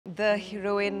the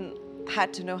heroine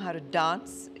had to know how to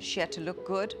dance, she had to look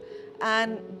good,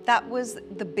 and that was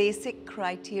the basic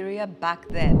criteria back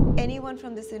then. Anyone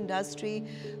from this industry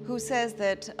who says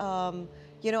that,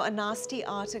 you know, a nasty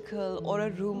article or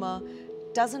a rumor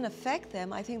doesn't affect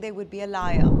them, I think they would be a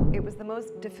liar. It was the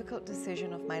most difficult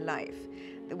decision of my life,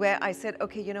 where I said,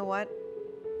 okay, you know what?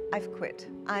 I've quit.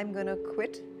 I'm gonna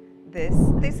quit this.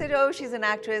 They said, oh, she's an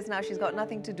actress, now she's got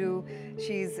nothing to do.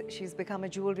 She's become a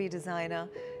jewelry designer.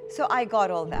 So I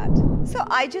got all that. So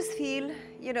I just feel,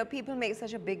 you know, people make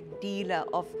such a big deal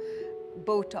of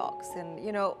Botox and,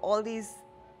 you know, all these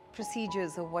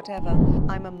procedures or whatever.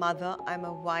 I'm a mother, I'm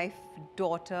a wife,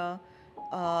 daughter,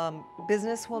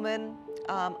 businesswoman.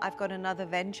 I've got another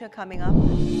venture coming up.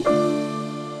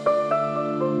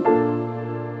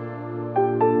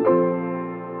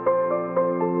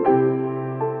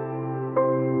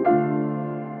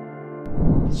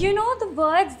 You know, the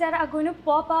words that are going to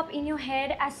pop up in your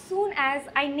head as soon as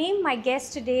I name my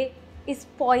guest today is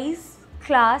poise,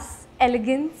 class,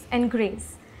 elegance and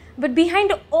grace. But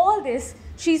behind all this,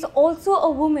 she's also a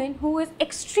woman who is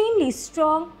extremely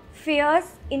strong,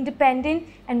 fierce, independent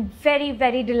and very,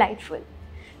 very delightful.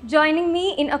 Joining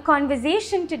me in a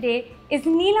conversation today is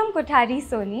Nelaam Kothari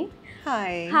Soni.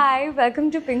 Hi. Hi, welcome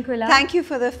to Pinkvilla. Thank you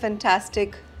for the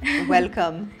fantastic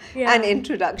welcome and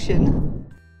introduction.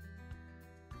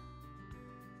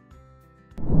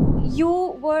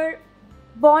 You were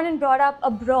born and brought up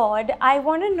abroad. I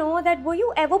want to know that were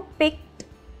you ever picked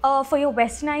for your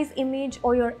westernized image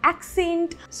or your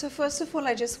accent? So first of all,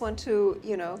 I just want to,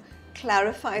 you know,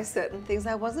 clarify certain things.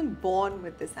 I wasn't born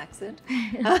with this accent.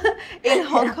 In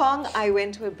Hong Kong, I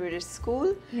went to a British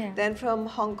school. Then from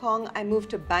Hong Kong, I moved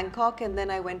to Bangkok and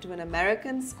then I went to an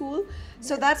American school.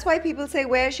 So that's why people say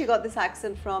where she got this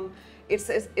accent from. It's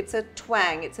a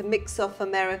twang. It's a mix of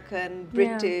American,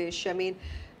 British. I mean,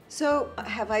 so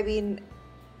have I been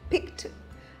picked?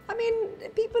 I mean,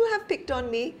 people have picked on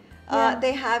me.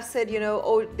 They have said, you know,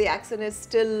 oh, the accent is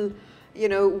still, you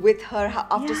know, with her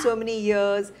after so many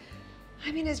years.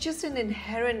 I mean, it's just an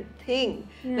inherent thing.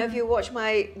 Now, if you watch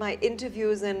my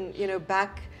interviews and, you know,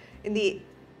 back in the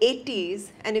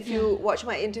 80s, and if you watch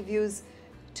my interviews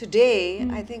today,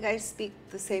 I think I speak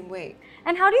the same way.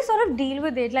 And how do you sort of deal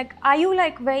with it? Like, are you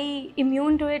like very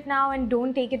immune to it now and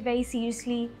don't take it very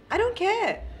seriously? I don't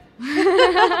care.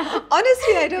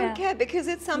 Honestly, I don't care because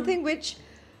it's something which,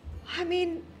 I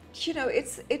mean, you know,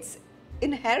 it's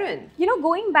inherent. You know,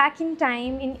 going back in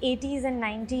time in 80s and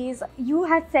 90s, you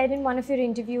had said in one of your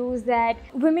interviews that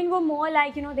women were more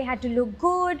like, you know, they had to look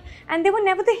good and they were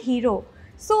never the hero.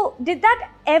 So did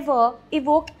that ever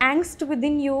evoke angst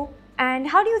within you? And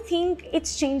how do you think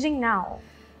it's changing now?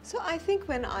 So I think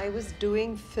when I was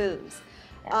doing films,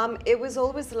 it was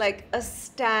always like a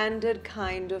standard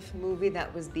kind of movie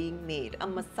that was being made, a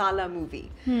masala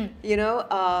movie. You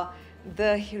know,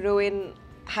 the heroine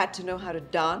had to know how to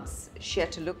dance, she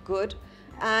had to look good,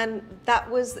 and that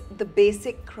was the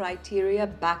basic criteria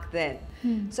back then.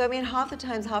 So I mean, half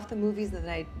the movies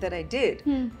that I did,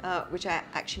 which I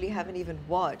actually haven't even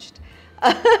watched.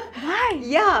 Why?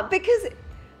 Yeah, because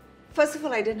first of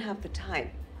all, I didn't have the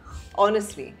time,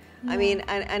 honestly. I mean,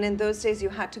 and in those days you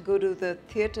had to go to the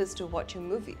theaters to watch your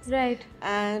movies. Right.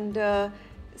 And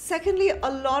secondly,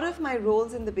 a lot of my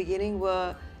roles in the beginning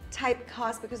were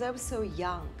typecast because I was so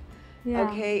young.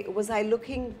 Okay, was I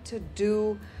looking to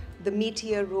do the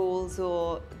meteor roles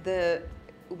or the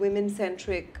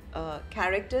women-centric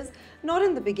characters? Not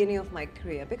in the beginning of my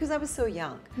career because I was so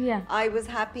young. I was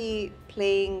happy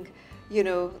playing, you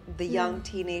know, the young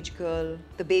teenage girl,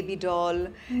 the baby doll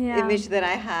image that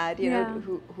I had, you know,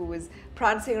 who was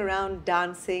prancing around,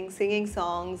 dancing, singing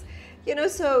songs, you know,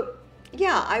 so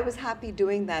yeah, I was happy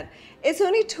doing that. It's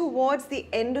only towards the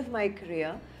end of my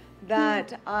career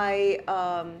that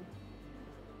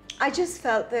I just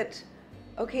felt that,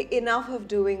 okay, enough of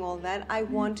doing all that. I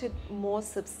wanted more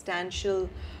substantial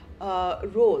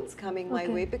roles coming my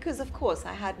way because, of course,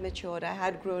 I had matured, I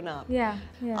had grown up.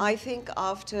 I think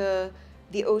after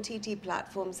the OTT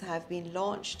platforms have been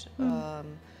launched,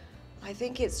 I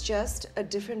think it's just a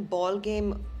different ball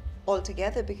game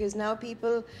altogether because now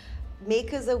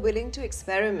makers are willing to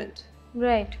experiment.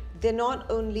 Right. They're not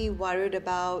only worried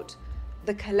about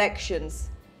the collections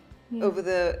over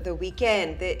the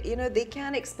weekend. They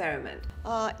can experiment.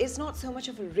 It's not so much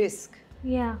of a risk.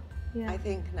 I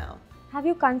think now. Have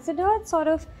you considered sort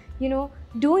of, you know,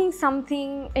 doing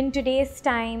something in today's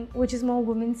time which is more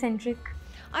women-centric?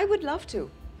 I would love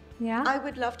to. Yeah. I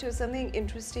would love to. If something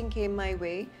interesting came my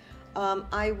way,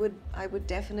 I would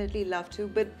definitely love to.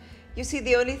 But you see,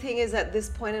 the only thing is at this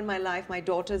point in my life, my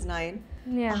daughter's 9.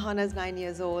 Ahana's 9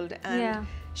 years old, and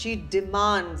She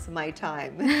demands my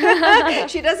time.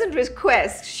 She doesn't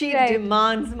request, she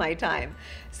demands my time.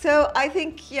 So I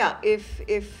think, yeah,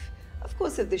 of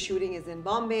course, if the shooting is in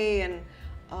Bombay, and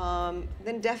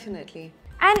then definitely.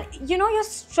 And you know, your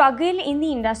struggle in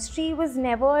the industry was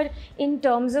never in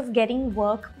terms of getting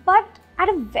work, but at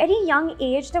a very young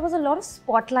age, there was a lot of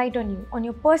spotlight on you, on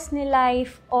your personal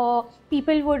life, or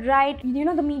people would write, you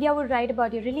know, the media would write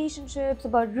about your relationships,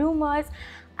 about rumors.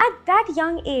 At that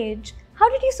young age, how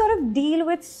did you sort of deal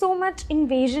with so much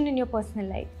invasion in your personal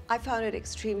life? I found it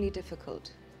extremely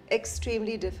difficult.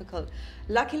 Extremely difficult.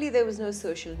 Luckily, there was no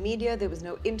social media, there was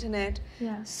no internet.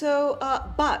 Yeah. So,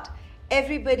 but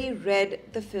everybody read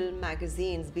the film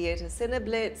magazines, be it a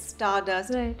Cineblitz,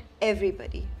 Stardust,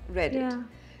 everybody read it.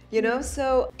 You know,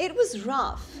 so it was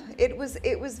rough. It was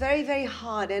very, very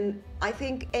hard. And I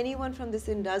think anyone from this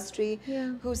industry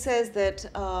who says that,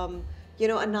 you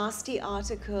know, a nasty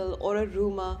article or a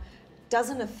rumor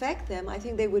doesn't affect them, I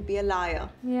think they would be a liar.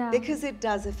 Because it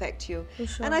does affect you. For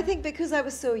sure. And I think because I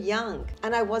was so young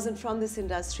and I wasn't from this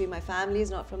industry, my family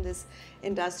is not from this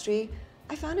industry,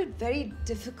 I found it very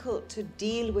difficult to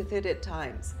deal with it at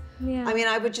times. I mean,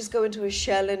 I would just go into a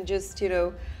shell and just, you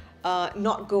know,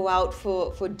 not go out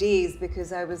for days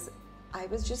because I was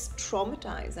just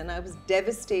traumatized and I was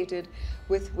devastated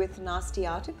with nasty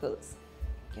articles.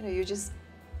 You know, you just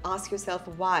ask yourself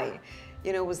why.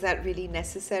 You know, was that really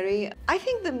necessary? I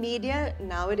think the media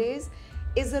nowadays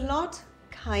is a lot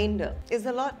kinder, is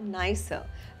a lot nicer.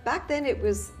 Back then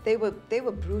they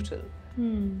were brutal.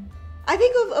 I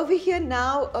think over here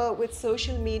now with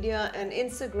social media and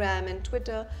Instagram and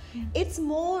Twitter, it's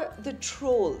more the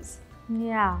trolls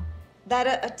that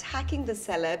are attacking the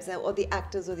celebs or the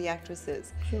actors or the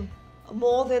actresses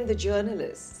more than the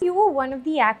journalists. You were one of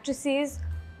the actresses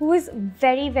who was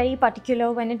very, very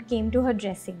particular when it came to her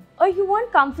dressing. Or you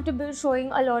weren't comfortable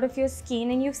showing a lot of your skin,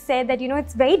 and you've said that, you know,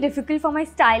 it's very difficult for my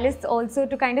stylists also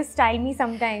to kind of style me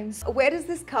sometimes. Where does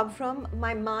this come from?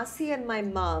 My Masi and my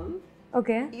mum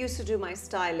used to do my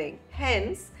styling,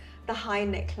 hence the high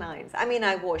necklines. I mean,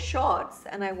 I wore shorts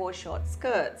and I wore short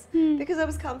skirts because I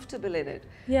was comfortable in it.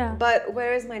 But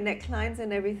whereas my necklines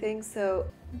and everything, so...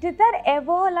 Did that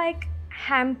ever like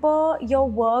hamper your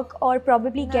work or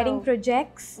probably getting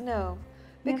projects? No,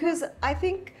 because I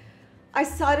think I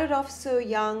started off so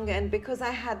young, and because I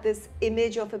had this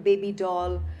image of a baby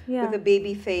doll with a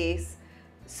baby face.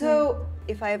 So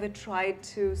if I ever tried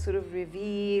to sort of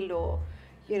reveal or,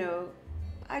 you know,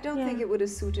 I don't think it would have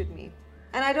suited me.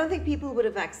 And I don't think people would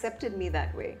have accepted me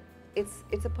that way.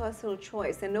 It's a personal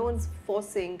choice, and no one's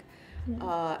forcing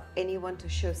anyone to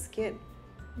show skin.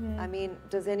 I mean,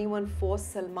 does anyone force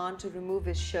Salman to remove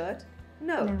his shirt?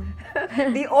 No.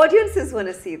 The audiences want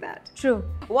to see that. True.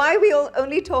 Why are we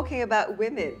only talking about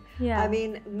women? I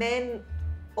mean, men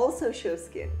also show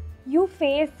skin. You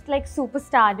faced like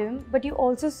superstardom, but you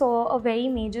also saw a very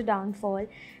major downfall.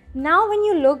 Now, when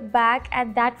you look back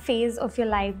at that phase of your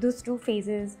life, those two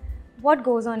phases, what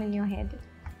goes on in your head?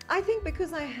 I think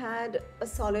because I had a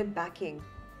solid backing.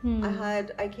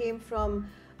 I came from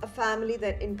a family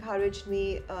that encouraged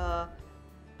me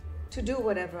to do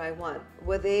whatever I want.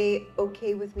 Were they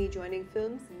okay with me joining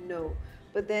films? No.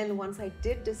 But then once I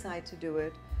did decide to do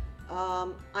it,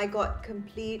 I got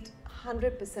complete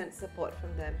 100% support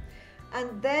from them.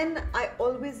 And then I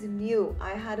always knew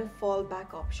I had a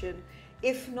fallback option.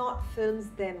 If not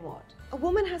films, then what? A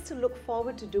woman has to look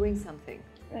forward to doing something.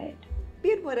 Right. Be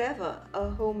it whatever, a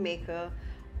homemaker,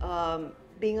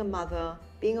 being a mother,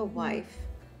 being a wife,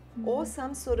 or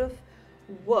some sort of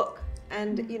work,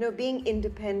 and you know, being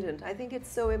independent. I think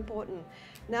it's so important.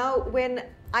 Now, when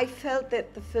I felt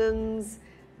that the films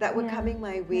that were coming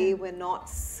my way were not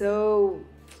so,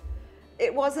 they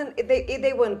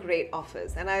weren't great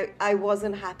offers, and I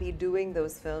wasn't happy doing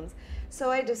those films.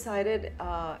 So I decided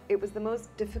it was the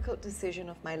most difficult decision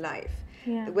of my life,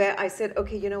 where I said,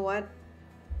 okay, you know what?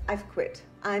 I've quit.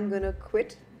 I'm going to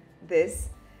quit this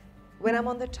when I'm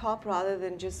on the top rather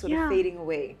than just sort of fading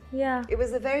away. It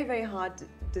was a very, very hard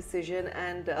decision,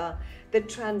 and the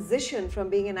transition from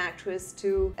being an actress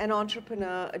to an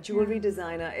entrepreneur, a jewelry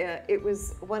designer, it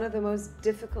was one of the most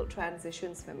difficult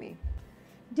transitions for me.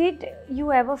 Did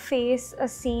you ever face a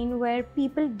scene where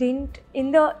people didn't,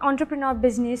 in the entrepreneur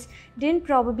business, didn't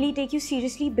probably take you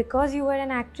seriously because you were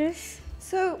an actress?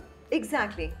 So,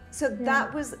 exactly. So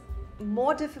that was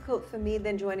more difficult for me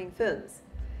than joining films.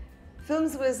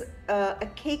 Films was a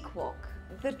cakewalk.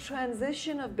 The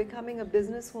transition of becoming a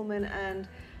businesswoman and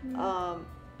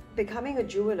becoming a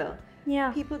jeweler,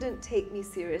 people didn't take me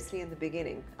seriously in the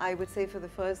beginning. I would say for the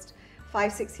first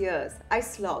 5-6 years, I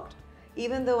slogged.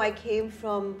 Even though I came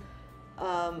from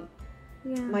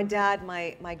My dad,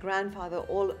 my grandfather,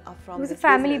 all are from it was this a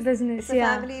family business. business. It's a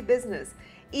family business.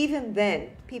 Even then,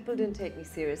 people didn't take me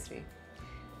seriously.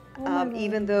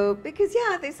 Even though, because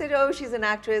they said, oh, she's an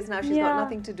actress, now she's got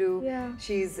nothing to do.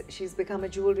 She's become a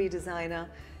jewelry designer.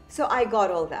 So I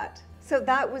got all that. So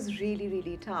that was really,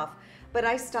 really tough. But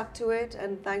I stuck to it,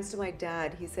 and thanks to my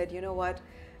dad, he said, you know what,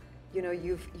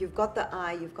 you've got the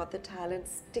eye, you've got the talent,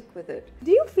 stick with it.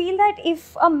 Do you feel that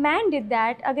if a man did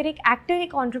that, agar ek actor,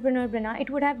 ek entrepreneur bana, it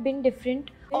would have been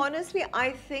different? Honestly,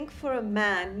 I think for a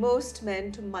man, most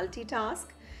men to multitask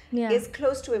is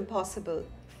close to impossible.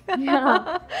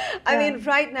 I mean,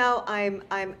 right now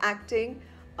I'm acting,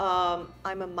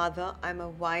 I'm a mother, I'm a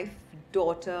wife,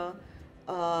 daughter,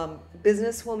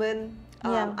 businesswoman.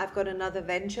 I've got another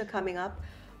venture coming up.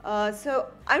 So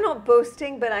I'm not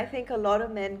boasting, but I think a lot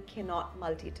of men cannot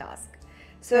multitask.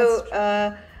 So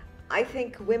I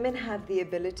think women have the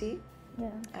ability,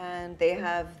 and they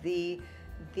have the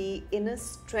inner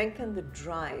strength and the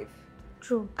drive.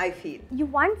 True. I feel. You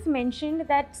once mentioned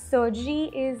that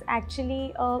surgery is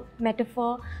actually a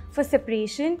metaphor for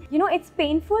separation. You know, it's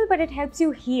painful, but it helps you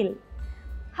heal.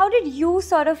 How did you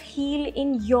sort of heal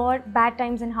in your bad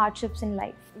times and hardships in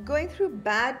life? Going through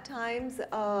bad times,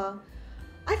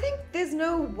 I think there's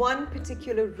no one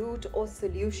particular route or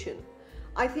solution.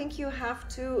 I think you have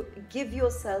to give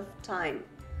yourself time.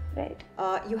 Right.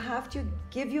 You have to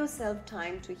give yourself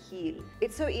time to heal.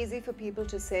 It's so easy for people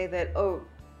to say that, oh,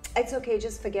 it's okay,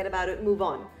 just forget about it, move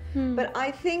on. But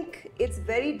I think it's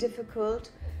very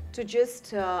difficult to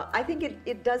just, I think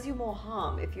it does you more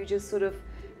harm if you just sort of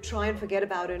try and forget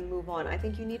about it and move on. I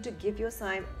think you need to give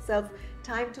yourself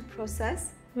time to process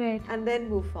and then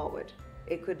move forward.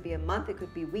 It could be a month, it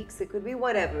could be weeks, it could be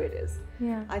whatever it is.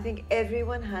 I think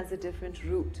everyone has a different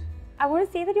route. I want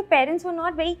to say that your parents were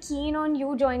not very keen on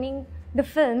you joining the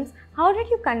films. How did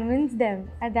you convince them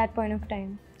at that point of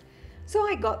time? So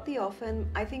I got the offer, and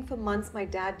I think for months my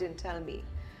dad didn't tell me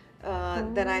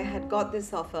that I had got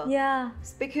this offer.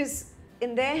 Because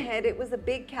in their head it was a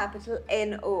big capital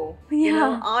N-O. You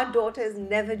know, our daughter is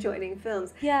never joining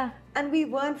films. And we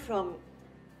weren't from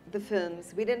the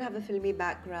films. We didn't have a filmy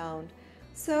background.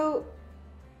 So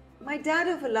my dad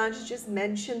over lunch just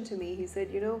mentioned to me, he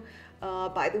said, you know,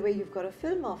 by the way, you've got a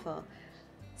film offer.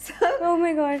 So, oh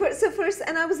my God.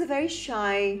 And I was a very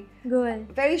shy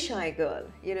girl,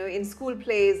 you know, in school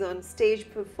plays, on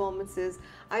stage performances.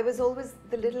 I was always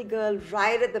the little girl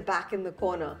right at the back in the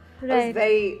corner. I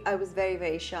was very,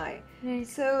 very shy.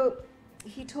 So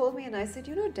he told me, and I said,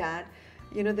 you know, Dad,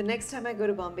 you know, the next time I go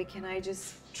to Bombay, can I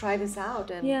just try this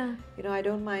out? And, you know, I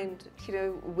don't mind, you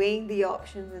know, weighing the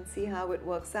options and see how it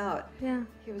works out.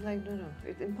 He was like, no,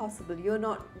 it's impossible. You're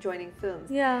not joining films.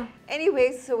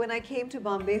 Anyway, so when I came to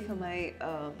Bombay for my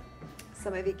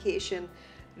summer vacation,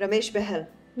 Ramesh Behel,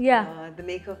 the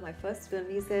maker of my first film,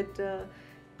 he said,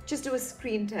 just do a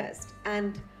screen test.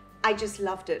 And I just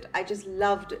loved it. I just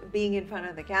loved being in front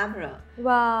of the camera.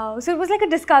 Wow. So it was like a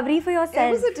discovery for yourself.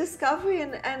 It was a discovery,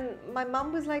 and my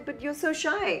mum was like, but you're so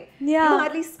shy. You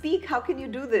hardly speak. How can you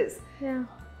do this?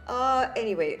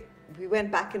 Anyway, we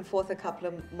went back and forth a couple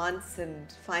of months,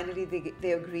 and finally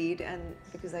they agreed. And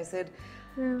because I said,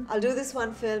 I'll do this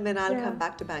one film and I'll come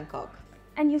back to Bangkok.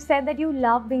 And you said that you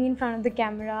love being in front of the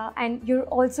camera and you're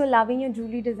also loving your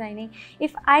jewelry designing.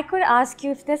 If I could ask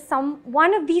you if there's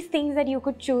one of these things that you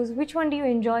could choose, which one do you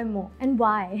enjoy more and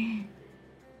why?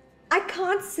 I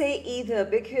can't say either,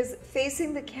 because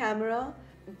facing the camera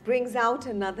brings out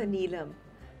another Neelam.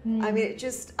 I mean,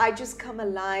 I just come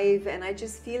alive and I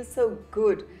just feel so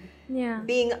good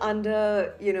being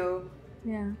under, you know,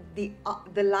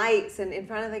 the lights and in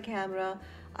front of the camera.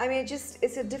 I mean,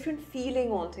 it's a different feeling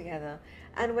altogether.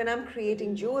 And when I'm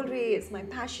creating jewelry, it's my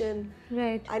passion.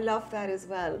 I love that as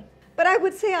well. But I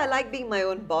would say I like being my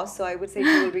own boss, so I would say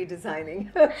jewelry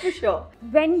designing, for sure.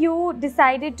 When you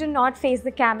decided to not face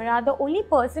the camera, the only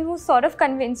person who sort of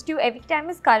convinced you every time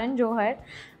is Karan Johar,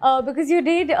 because you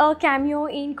did a cameo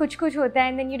in Kuch Kuch Hota Hai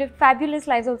and then you did Fabulous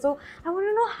Lives also. I want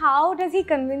to know, how does he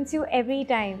convince you every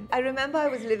time? I remember I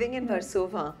was living in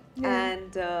Versova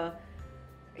and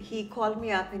he called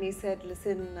me up and he said,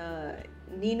 listen,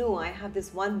 Neenu, I have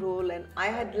this one role, and I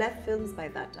had left films by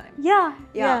that time.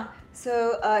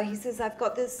 So he says, I've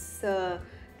got this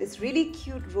really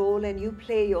cute role and you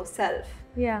play yourself.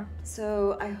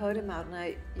 So I heard him out,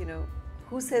 and you know,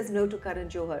 who says no to Karan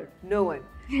Johar? No one.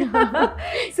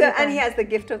 And he has the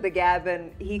gift of the gab,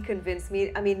 and he convinced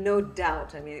me. I mean, no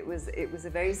doubt. I mean, it was a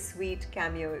very sweet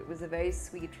cameo. It was a very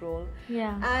sweet role.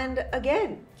 And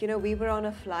again, you know, we were on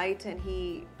a flight, and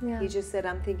he just said,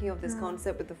 I'm thinking of this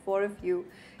concept with the four of you.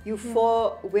 You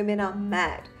four women are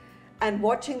mad. And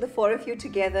watching the four of you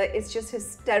together, it's just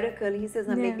hysterical. He says,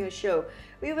 I'm making a show.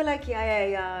 We were like,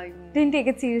 yeah. Didn't take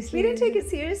it seriously. We didn't take it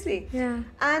seriously. Yeah.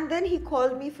 And then he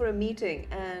called me for a meeting,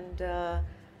 and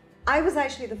I was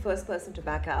actually the first person to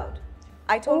back out.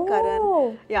 I told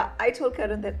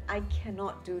Karan that I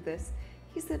cannot do this.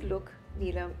 He said, look,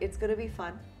 Neelam, it's going to be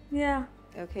fun. Yeah.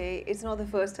 Okay, it's not the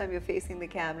first time you're facing the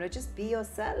camera. Just be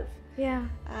yourself. Yeah.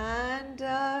 And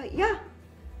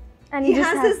and he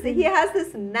has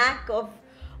this knack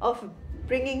of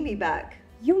bringing me back.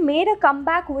 You made a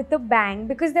comeback with a bang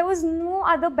because there was no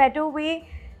other better way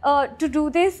to do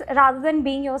this rather than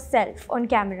being yourself on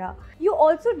camera. You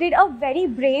also did a very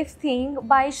brave thing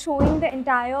by showing the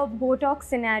entire Botox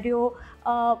scenario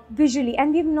visually,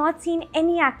 and we've not seen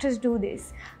any actors do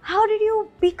this. How did you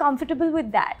be comfortable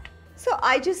with that? So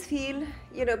I just feel,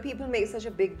 people make such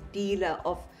a big deal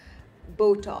of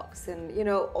Botox and,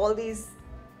 all these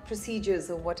procedures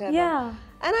or whatever. Yeah.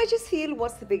 And I just feel,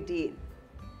 what's the big deal?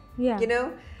 Yeah.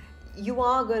 You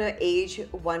are going to age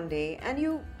one day, and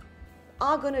you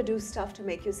are going to do stuff to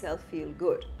make yourself feel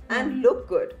good and look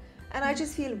good. And I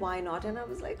just feel, why not? And I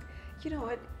was like, you know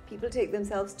what? People take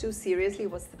themselves too seriously.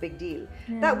 What's the big deal?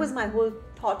 Yeah. That was my whole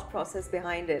thought process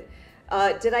behind it.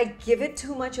 Did I give it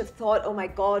too much of thought? Oh my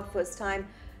God, first time?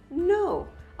 No.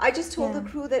 I just told the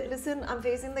crew that, listen, I'm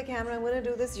facing the camera. I'm going to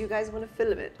do this. You guys want to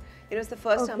film it. It's the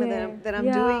first time that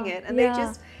I'm doing it. And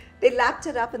they lapped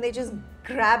it up and they just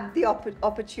grabbed the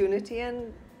opportunity.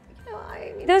 And,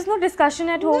 there's no discussion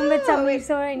at home with Samir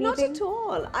or anything? Not at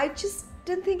all. I just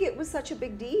didn't think it was such a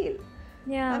big deal.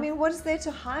 Yeah. I mean, what is there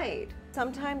to hide?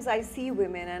 Sometimes I see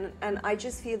women and I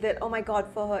just feel that, oh my God,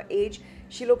 for her age,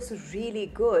 she looks really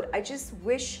good. I just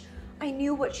wish I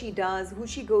knew what she does, who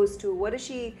she goes to, what is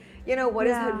she, what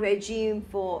is her regime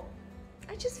for.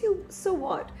 I just feel, so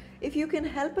what? If you can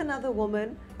help another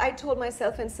woman, I told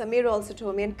myself, and Samir also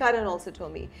told me, and Karan also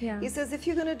told me, he says, if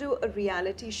you're going to do a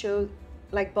reality show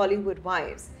like Bollywood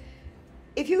Wives,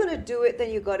 if you're going to do it, then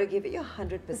you got to give it your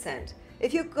 100%.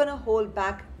 If you're going to hold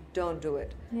back, don't do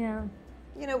it. Yeah.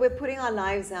 We're putting our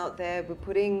lives out there, we're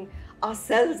putting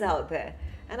ourselves out there.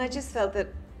 And I just felt that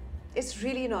it's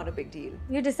really not a big deal.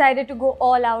 You decided to go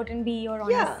all out and be your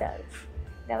honest self.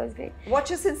 That was great.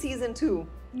 Watch us in season 2.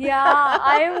 Yeah,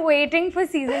 I am waiting for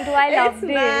season 2. I loved it.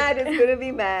 It's mad, it's going to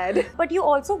be mad. But you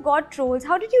also got trolls.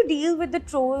 How did you deal with the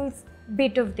trolls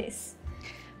bit of this?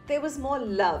 There was more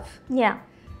love. Yeah.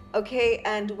 Okay,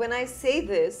 and when I say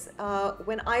this,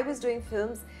 when I was doing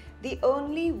films, the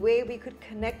only way we could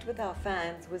connect with our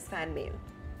fans was fan mail.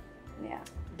 Yeah.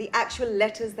 The actual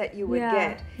letters that you would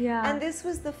get. Yeah. And this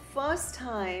was the first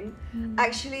time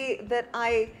actually that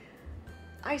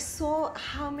I saw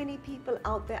how many people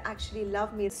out there actually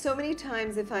love me. So many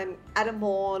times if I'm at a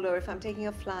mall or if I'm taking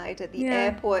a flight at the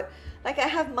airport, like I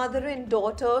have mother and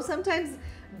daughter, or sometimes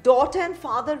daughter and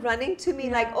father running to me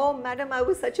like, oh madam, I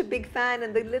was such a big fan,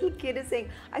 and the little kid is saying,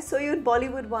 I saw you in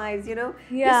Bollywood Wives, you're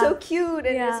so cute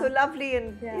and you're so lovely,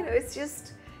 and it's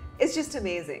just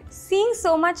amazing. Seeing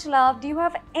so much love, do you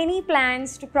have any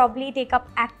plans to probably take up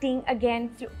acting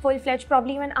again, full-fledged,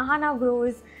 probably when Ahana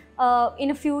grows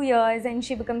in a few years and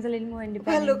she becomes a little more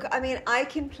independent? Well, look, I mean, I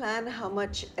can plan how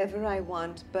much ever I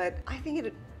want, but I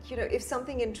think if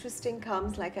something interesting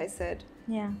comes, like I said,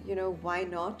 why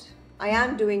not? I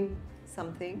am doing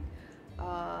something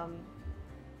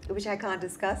which I can't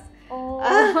discuss. Oh,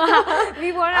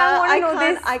 I want to know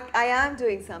this. I am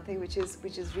doing something which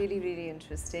is really, really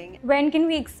interesting. When can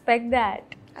we expect that?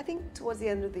 I think towards the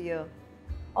end of the year.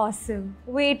 Awesome.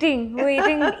 Waiting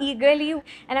eagerly.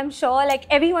 And I'm sure like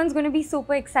everyone's going to be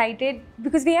super excited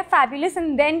because we have Fabulous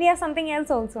and then we have something else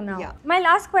also now. Yeah. My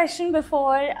last question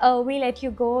before we let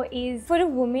you go is, for a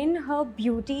woman, her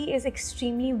beauty is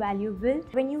extremely valuable.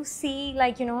 When you see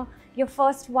like, your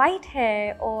first white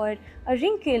hair or a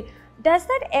wrinkle, does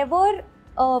that ever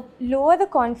lower the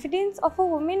confidence of a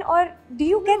woman, or do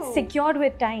you get secured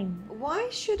with time? Why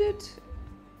should it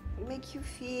make you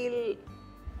feel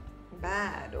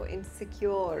bad or insecure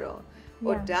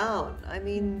or down? I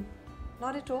mean,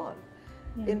 not at all.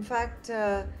 In fact,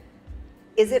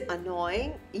 is it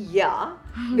annoying? Yeah,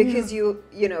 because you're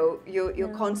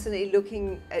constantly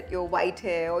looking at your white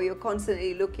hair, or you're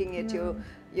constantly looking at your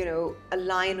a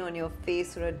line on your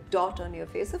face or a dot on your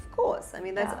face. Of course, I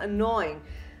mean that's annoying,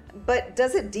 but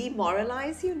does it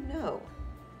demoralize you? No.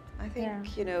 I think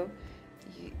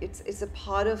it's a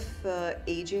part of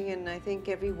aging, and I think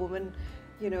every woman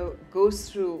goes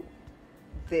through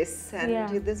this,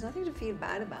 and there's nothing to feel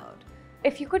bad about.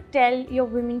 If you could tell your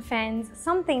women fans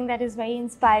something that is very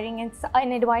inspiring and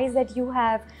an advice that you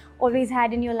have always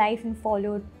had in your life and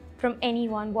followed from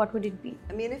anyone, what would it be?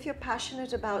 I mean, if you're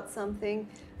passionate about something,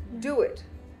 do it.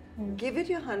 Give it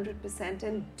your 100%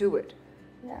 and do it.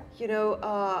 Yeah. You know,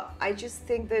 I just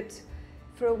think that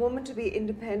for a woman to be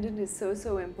independent is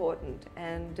so important,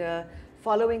 and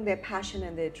following their passion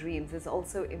and their dreams is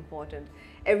also important.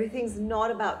 Everything's not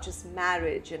about just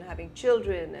marriage and having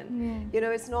children, and you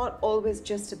know, it's not always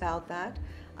just about that.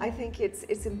 I think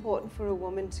it's important for a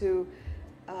woman to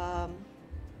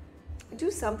do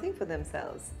something for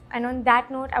themselves. And on that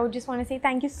note, I would just want to say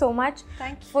thank you so much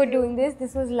for doing this.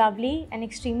 This was lovely and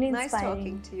extremely inspiring. Nice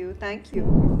talking to you. Thank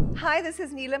you. Hi, this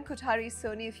is Nelaam Kothari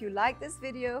Soni. If you like this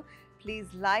video, please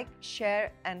like,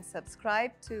 share and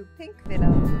subscribe to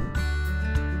Pinkvilla.